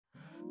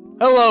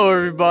Hello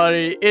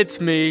everybody,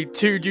 it's me,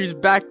 2G's,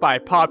 back by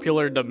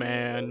popular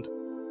demand.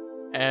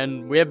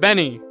 And we have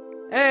Benny.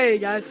 Hey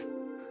guys.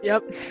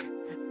 Yep.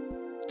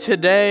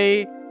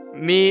 Today,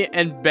 me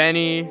and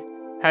Benny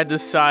had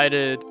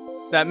decided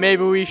that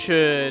maybe we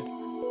should,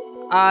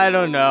 I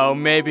don't know,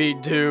 maybe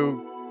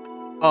do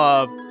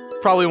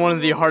probably one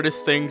of the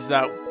hardest things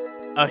that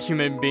a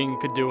human being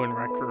could do in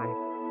Rec Room.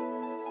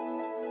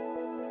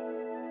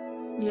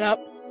 Yep.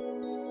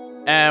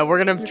 And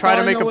we're gonna try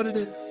to make what it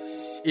is.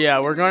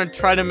 Yeah, we're gonna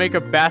try to make a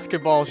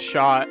basketball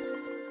shot,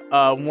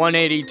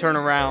 180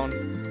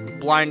 turnaround,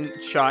 blind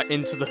shot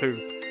into the hoop.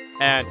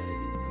 And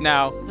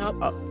now,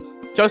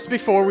 just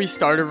before we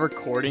started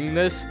recording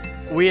this,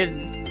 we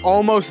had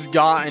almost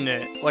gotten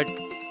it. Like,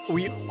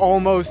 we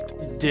almost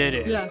did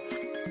it. Yes.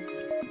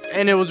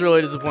 And it was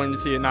really disappointing to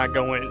see it not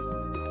go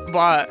in.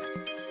 But,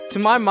 to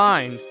my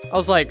mind, I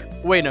was like,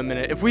 wait a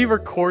minute, if we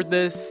record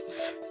this,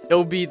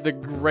 it'll be the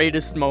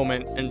greatest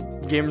moment in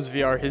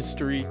GamersVR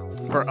history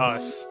for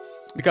us.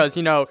 Because,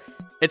 you know,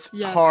 it's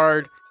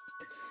hard,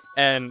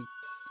 and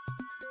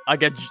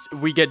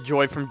we get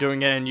joy from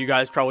doing it, and you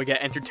guys probably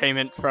get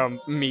entertainment from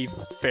me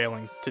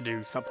failing to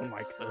do something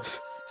like this.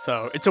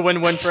 So, it's a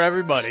win-win for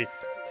everybody.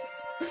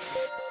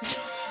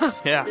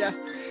 Yeah.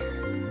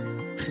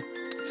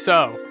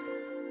 So,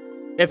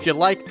 if you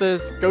like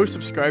this, go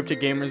subscribe to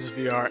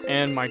GamersVR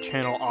and my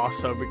channel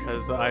also,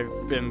 because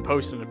I've been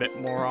posting a bit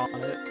more on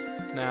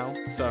it now.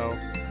 So,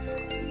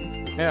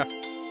 yeah.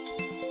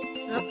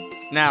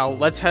 Now,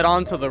 let's head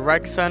on to the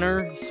rec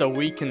center so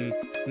we can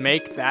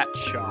make that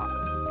shot.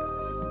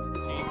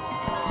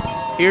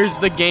 Here's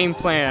the game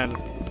plan,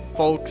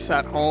 folks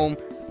at home.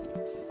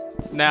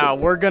 Now,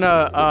 we're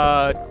gonna,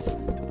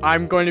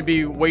 I'm going to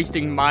be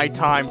wasting my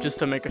time just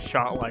to make a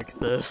shot like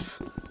this.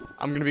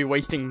 I'm gonna be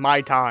wasting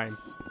my time.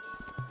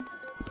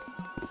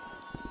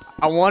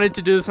 I wanted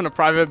to do this in a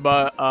private,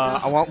 but,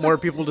 I want more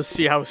people to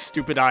see how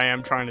stupid I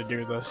am trying to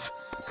do this.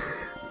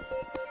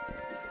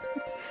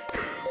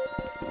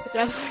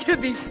 That's gonna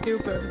be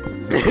stupid.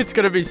 It's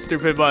gonna be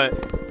stupid, but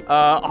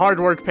hard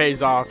work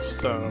pays off,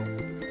 so.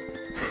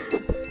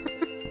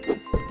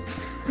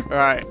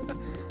 Alright.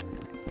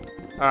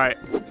 Alright.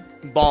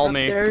 Ball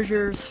me. There's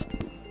yours.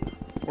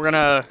 I'm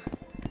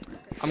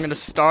gonna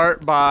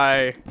start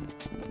by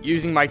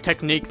using my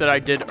technique that I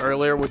did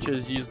earlier, which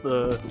is use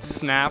the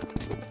snap.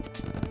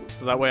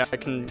 So that way I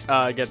can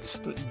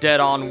get dead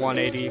on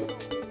 180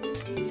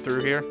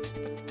 through here.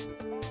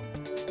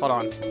 Hold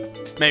on.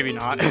 Maybe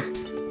not.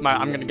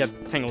 I'm gonna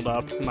get tangled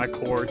up in my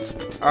cords.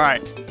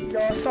 Alright. Yo,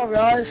 what's up,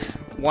 guys?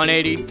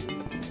 180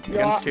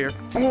 against here.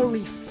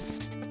 Holy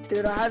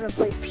dude, I haven't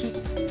played Pete,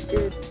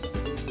 dude.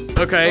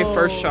 Okay,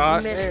 first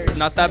shot.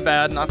 Not that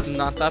bad. Not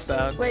that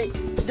bad. Wait,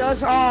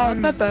 does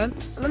not that bad.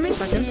 Let me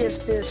see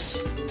if this.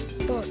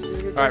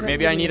 Alright,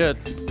 maybe I need a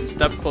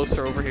step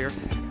closer over here.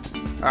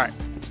 Alright.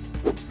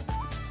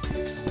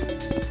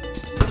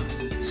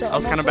 So that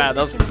was kind of bad.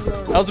 That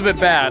was a bit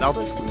bad.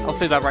 I'll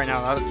say that right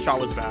now. That shot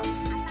was bad.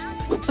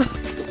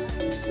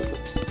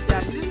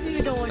 Yeah, you just need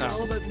to go like a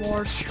little bit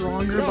more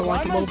stronger, but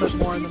like a little bit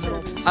more in the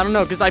middle. I don't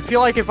know, because I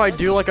feel like if I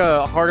do like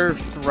a harder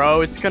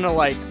throw, it's gonna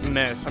like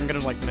miss. I'm gonna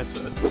like miss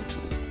it.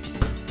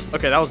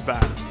 Okay, that was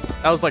bad.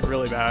 That was like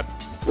really bad.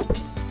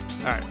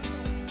 Alright.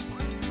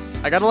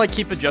 I gotta like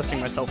keep adjusting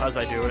myself as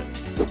I do it.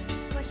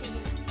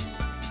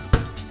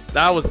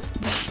 That was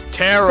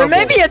terrible. There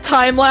may be a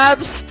time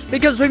lapse,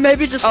 because we may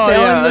be just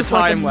failing this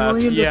like a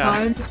million of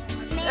times.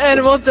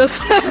 And we'll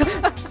just...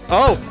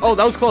 Oh,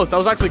 that was close. That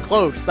was actually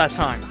close that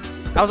time.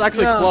 That was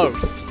actually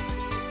close.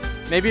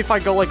 Maybe if I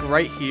go like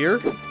right here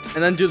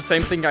and then do the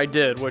same thing I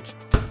did, which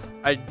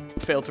I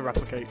failed to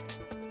replicate.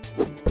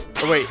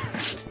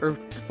 Oh,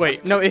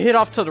 wait, no, it hit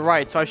off to the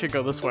right, so I should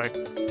go this way.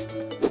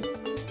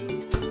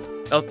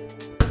 That was,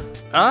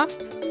 huh?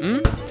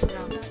 Hmm?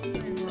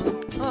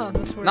 Oh,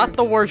 that's weird. Not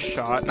the worst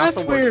shot. Not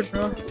the worst.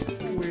 Bro.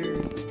 That's weird.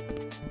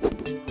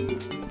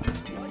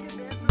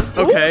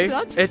 Okay,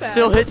 ooh, it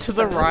still hit to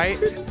the right.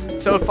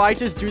 So if I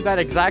just do that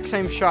exact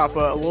same shot,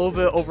 but a little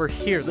bit over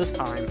here this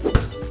time.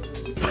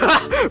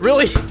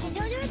 Really?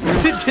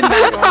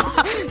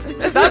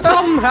 That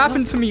problem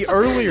happened to me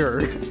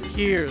earlier.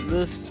 Here,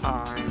 this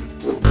time.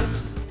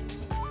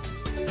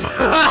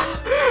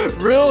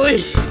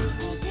 Really?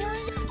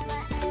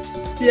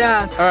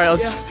 Yes. Alright,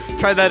 let's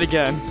try that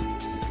again.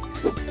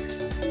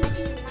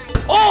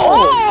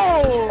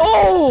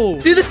 Oh!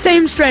 Do the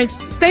same strength.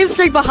 Same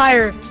strength but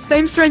higher.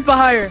 Same strength but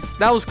higher.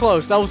 That was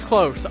close. That was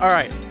close.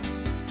 Alright.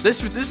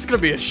 This is gonna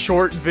be a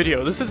short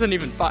video. This isn't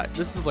even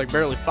this is like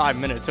barely 5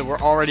 minutes and we're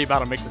already about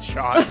to make the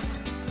shot.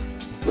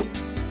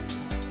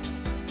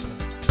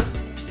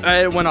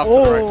 It went off to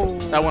the right.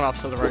 That went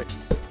off to the right.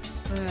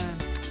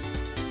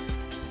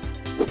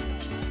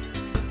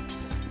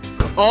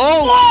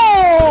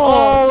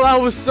 Oh, that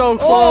was so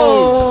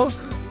close.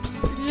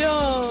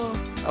 Yo.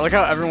 I like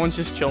how everyone's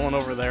just chilling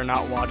over there,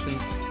 not watching,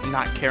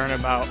 not caring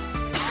about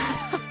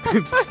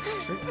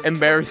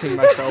embarrassing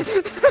myself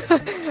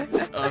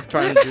of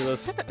trying to do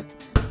this.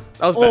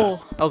 That was bad.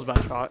 That was a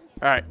bad shot.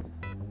 Alright.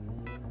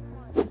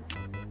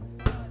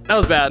 That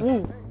was bad.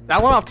 Ooh.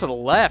 That went off to the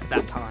left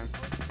that time.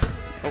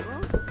 Oh.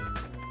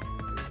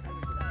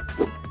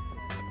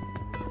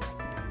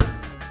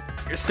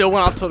 It still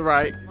went off to the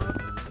right.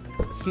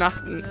 It's not.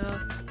 Yeah.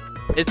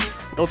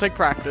 It'll take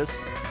practice.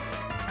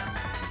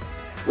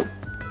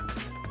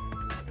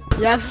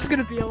 Yeah, this is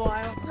gonna be a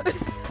while.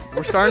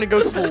 We're starting to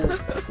go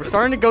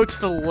to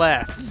the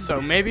left. So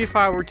maybe if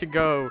I were to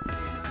go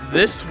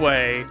this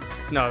way.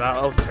 No,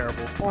 that was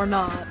terrible. Or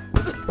not.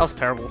 That was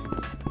terrible.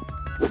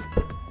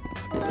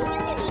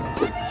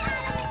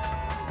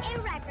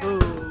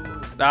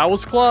 Ooh. That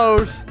was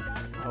close.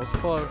 That was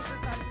close.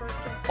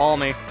 Ball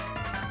me.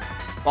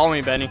 Ball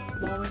me, Benny.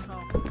 Ball me,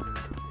 huh?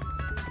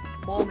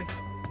 Ball me.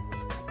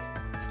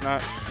 It's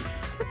not.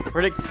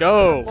 Where'd it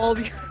go? Ball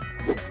you.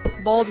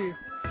 Ball you.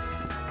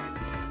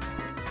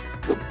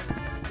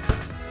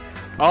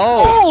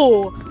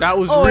 Oh! That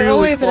was really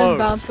only if it didn't close.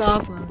 bounce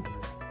off then.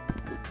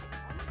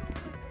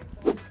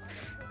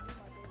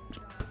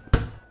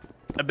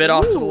 A bit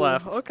off to the Ooh,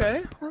 left.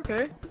 Okay.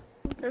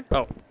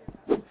 Oh.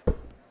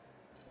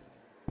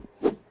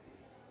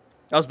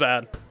 That was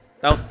bad.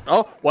 That was.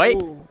 Oh, wait.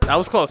 Ooh. That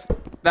was close.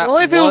 That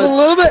Only if it was a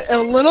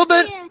little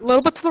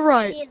bit to the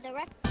right.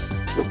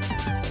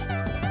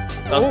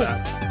 That was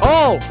bad.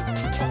 Oh!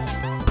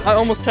 I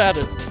almost had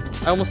it.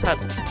 Almost had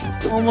it.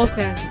 Almost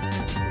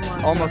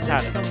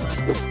had it.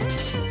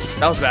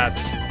 That was bad.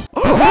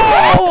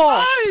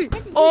 Oh!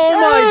 Oh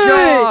my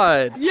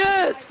god!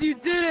 Yes, you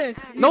did it!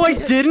 No, I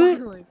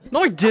didn't!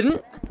 No, I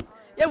didn't!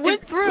 It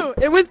went through!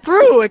 It went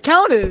through! It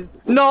counted!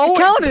 No! It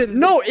counted!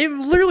 No, it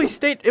literally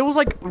stayed. It was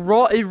like,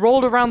 it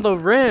rolled around the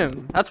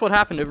rim. That's what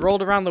happened. It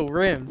rolled around the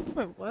rim.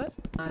 Wait, what?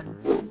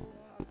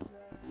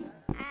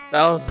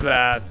 That was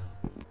bad.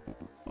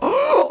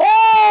 Oh!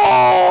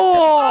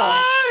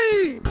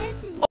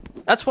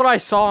 That's what I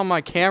saw on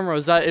my camera,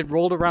 is that it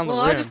rolled around the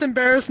rim. I just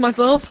embarrassed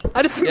myself.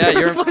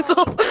 Embarrassed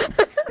myself.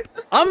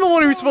 I'm the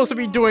one who's supposed to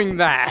be doing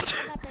that.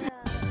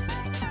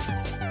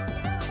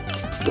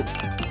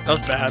 That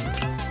was bad.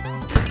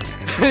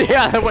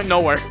 Yeah, that went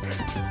nowhere.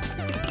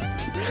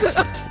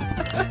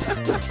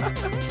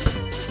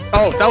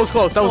 Oh, that was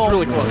close. That was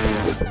really close.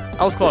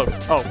 That was close.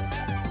 Oh.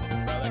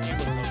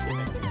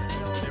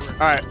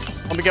 Alright,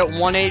 let me get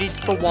 180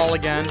 to the wall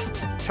again.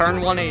 Turn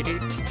 180.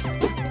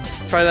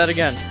 Try that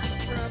again.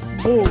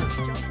 Oh.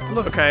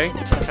 Okay,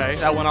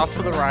 that went off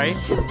to the right.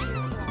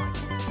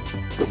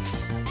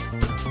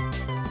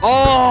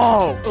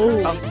 Oh!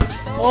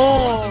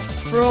 Oh,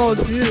 bro,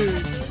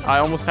 dude. I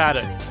almost had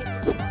it.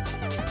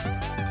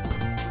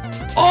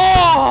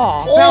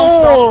 Oh!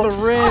 Bounced off the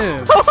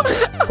rim.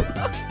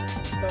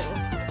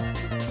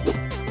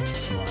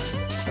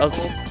 That was...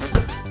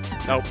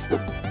 Nope.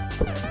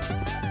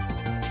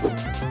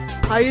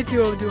 How you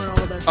two doing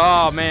over there?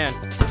 Oh, man.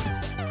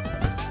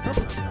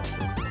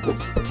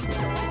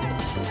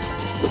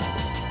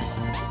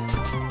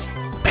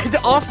 It's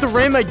off the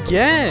rim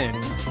again.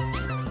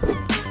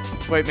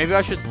 Wait, maybe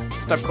I should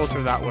step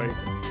closer that way.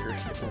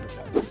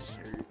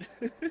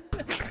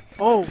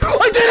 Oh.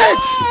 I did it!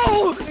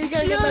 Oh!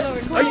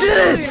 Yes! I did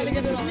it!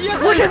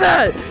 Yes! Look at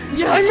that!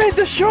 Yes! I made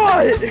the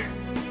shot!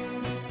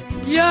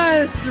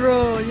 Yes,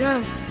 bro,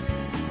 yes.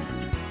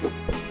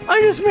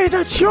 I just made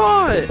that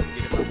shot!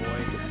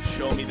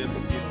 Show me them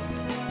skills.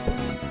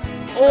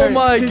 Oh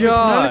my dude,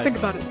 god! Now that I think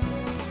about it.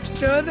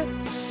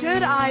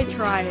 Should I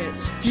try it?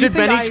 Should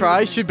Benny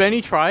try? Should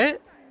Benny try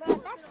it?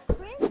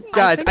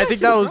 Guys, I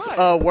think that was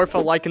worth a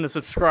like and a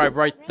subscribe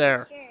right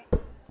there.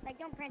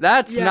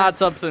 That's not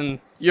something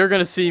you're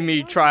gonna see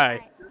me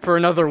try for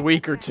another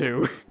week or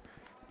two.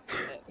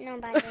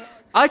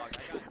 I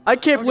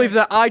can't believe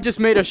that I just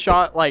made a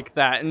shot like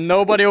that and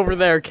nobody over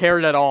there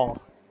cared at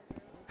all.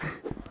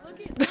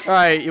 All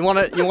right, you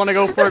wanna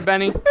go for it,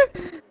 Benny?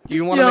 Do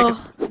you wanna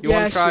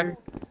wanna try?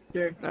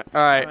 Sure.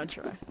 All right. I'm gonna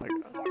try.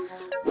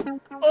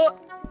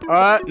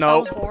 No. That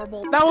was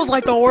horrible. That was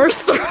like the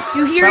worst.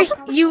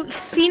 You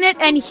seen it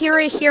and hear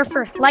it here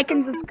first. Like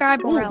and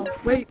subscribe or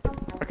else. Wait.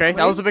 Okay,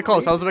 that was a bit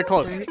close. That was a bit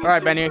close. All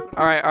right, Benny.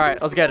 All right.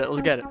 Let's get it.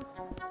 Let's get it.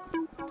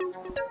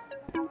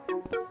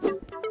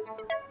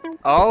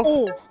 Oh.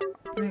 Oh.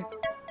 Wait.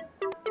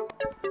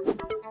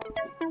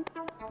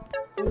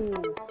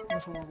 Oh,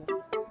 that's horrible.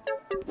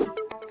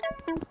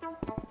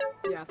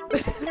 Yeah.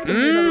 This is gonna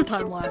be another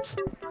time lapse.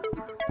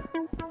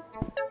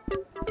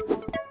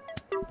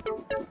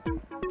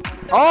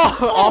 Oh,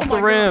 off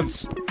the rim.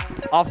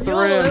 Off the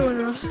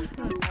rim.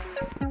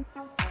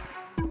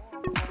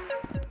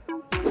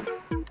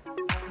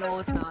 No,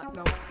 it's not.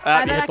 No.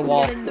 I You bet hit I the can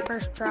wall. get it in the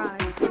first try.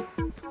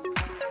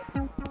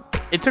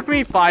 It took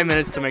me 5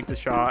 minutes to make the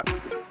shot.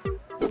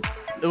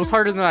 It was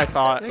harder than I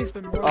thought. I think it's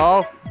been more.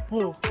 Oh.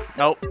 Oh.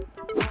 Nope.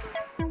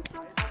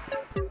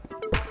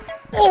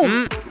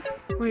 Oh.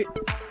 Wait.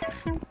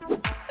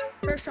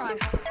 First try.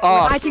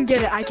 Oh. I can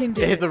get it. I can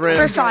get It it. hit the rim.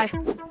 First try.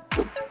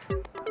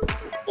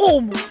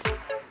 Oh.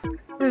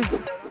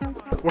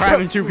 We're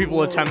having two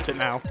people attempt it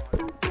now.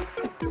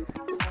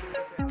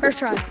 First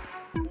try.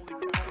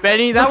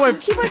 Benny, that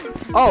went.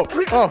 Oh.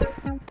 Oh.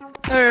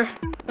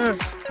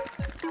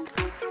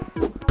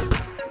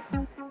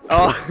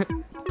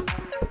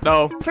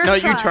 No, First no,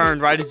 you try.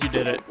 turned right as you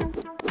did it.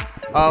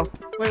 Oh.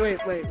 Wait.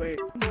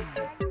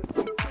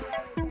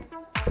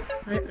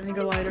 Right, I need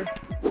a lighter.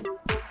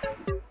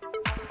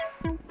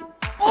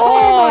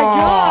 Oh my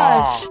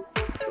gosh!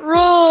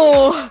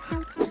 Roll!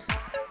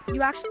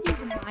 You actually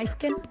using my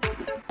skin?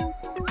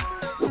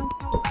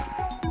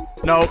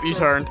 No, you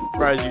turned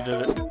right as you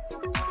did it.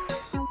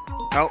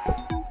 Nope.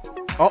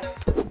 Oh.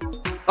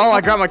 Oh,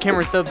 I grabbed my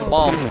camera instead of the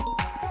ball.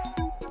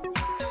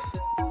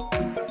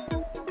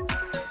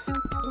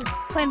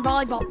 Playing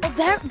volleyball.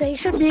 Oh, they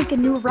should make a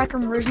new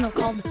Wreck-'em original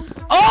called.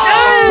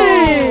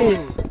 Oh! Hey!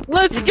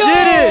 Let's You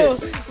go!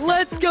 did it!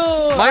 Let's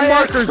go! My I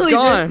marker's actually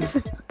gone.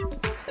 did.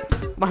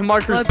 My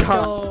marker's Let's gone.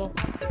 go.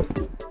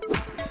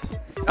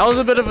 That was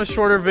a bit of a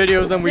shorter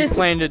video than we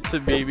planned it to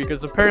be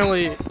because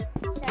apparently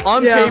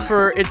on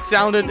paper it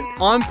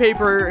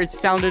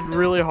sounded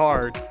really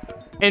hard.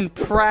 In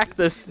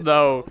practice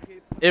though,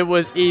 it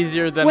was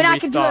easier than we When thought. I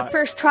can do it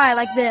first try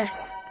like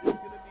this.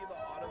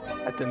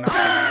 I did not.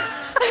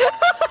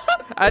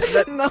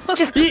 No.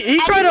 Just He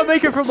tried to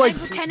make it from like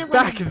pretend it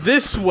back went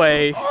this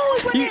way. Oh,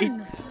 it went He-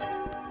 in.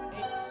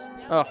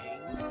 Oh.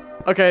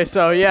 Okay,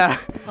 so yeah.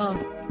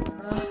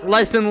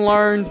 Lesson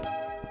learned.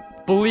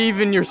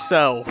 Believe in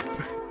yourself.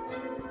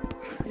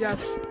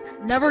 Yes.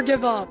 Never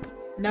give up.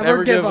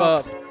 Never give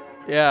up.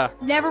 Yeah.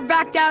 Never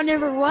back down,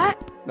 never what?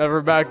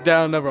 Never back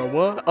down, never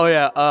what? Oh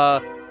yeah,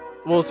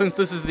 well since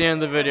this is the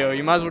end of the video,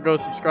 you might as well go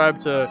subscribe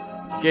to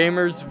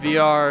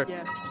GamersVR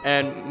Yes.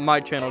 and my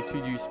channel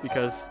 2Juice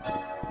because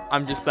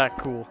I'm just that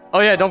cool.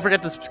 Oh yeah, don't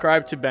forget to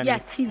subscribe to Benny.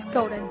 Yes, he's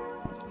golden.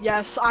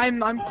 Yes, I'm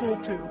cool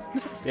too.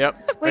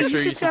 Yep. Wait, Make sure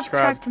you you should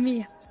subscribe. subscribe to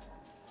me.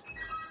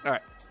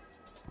 Alright.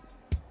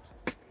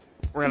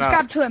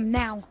 Subscribe to him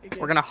now.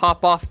 We're gonna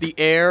hop off the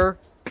air.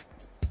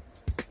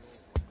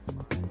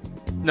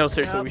 No,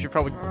 seriously, Yep. we should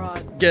probably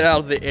Alright. get out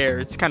of the air.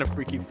 It's kind of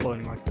freaky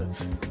floating like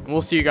this. And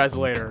we'll see you guys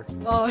later.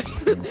 Oh.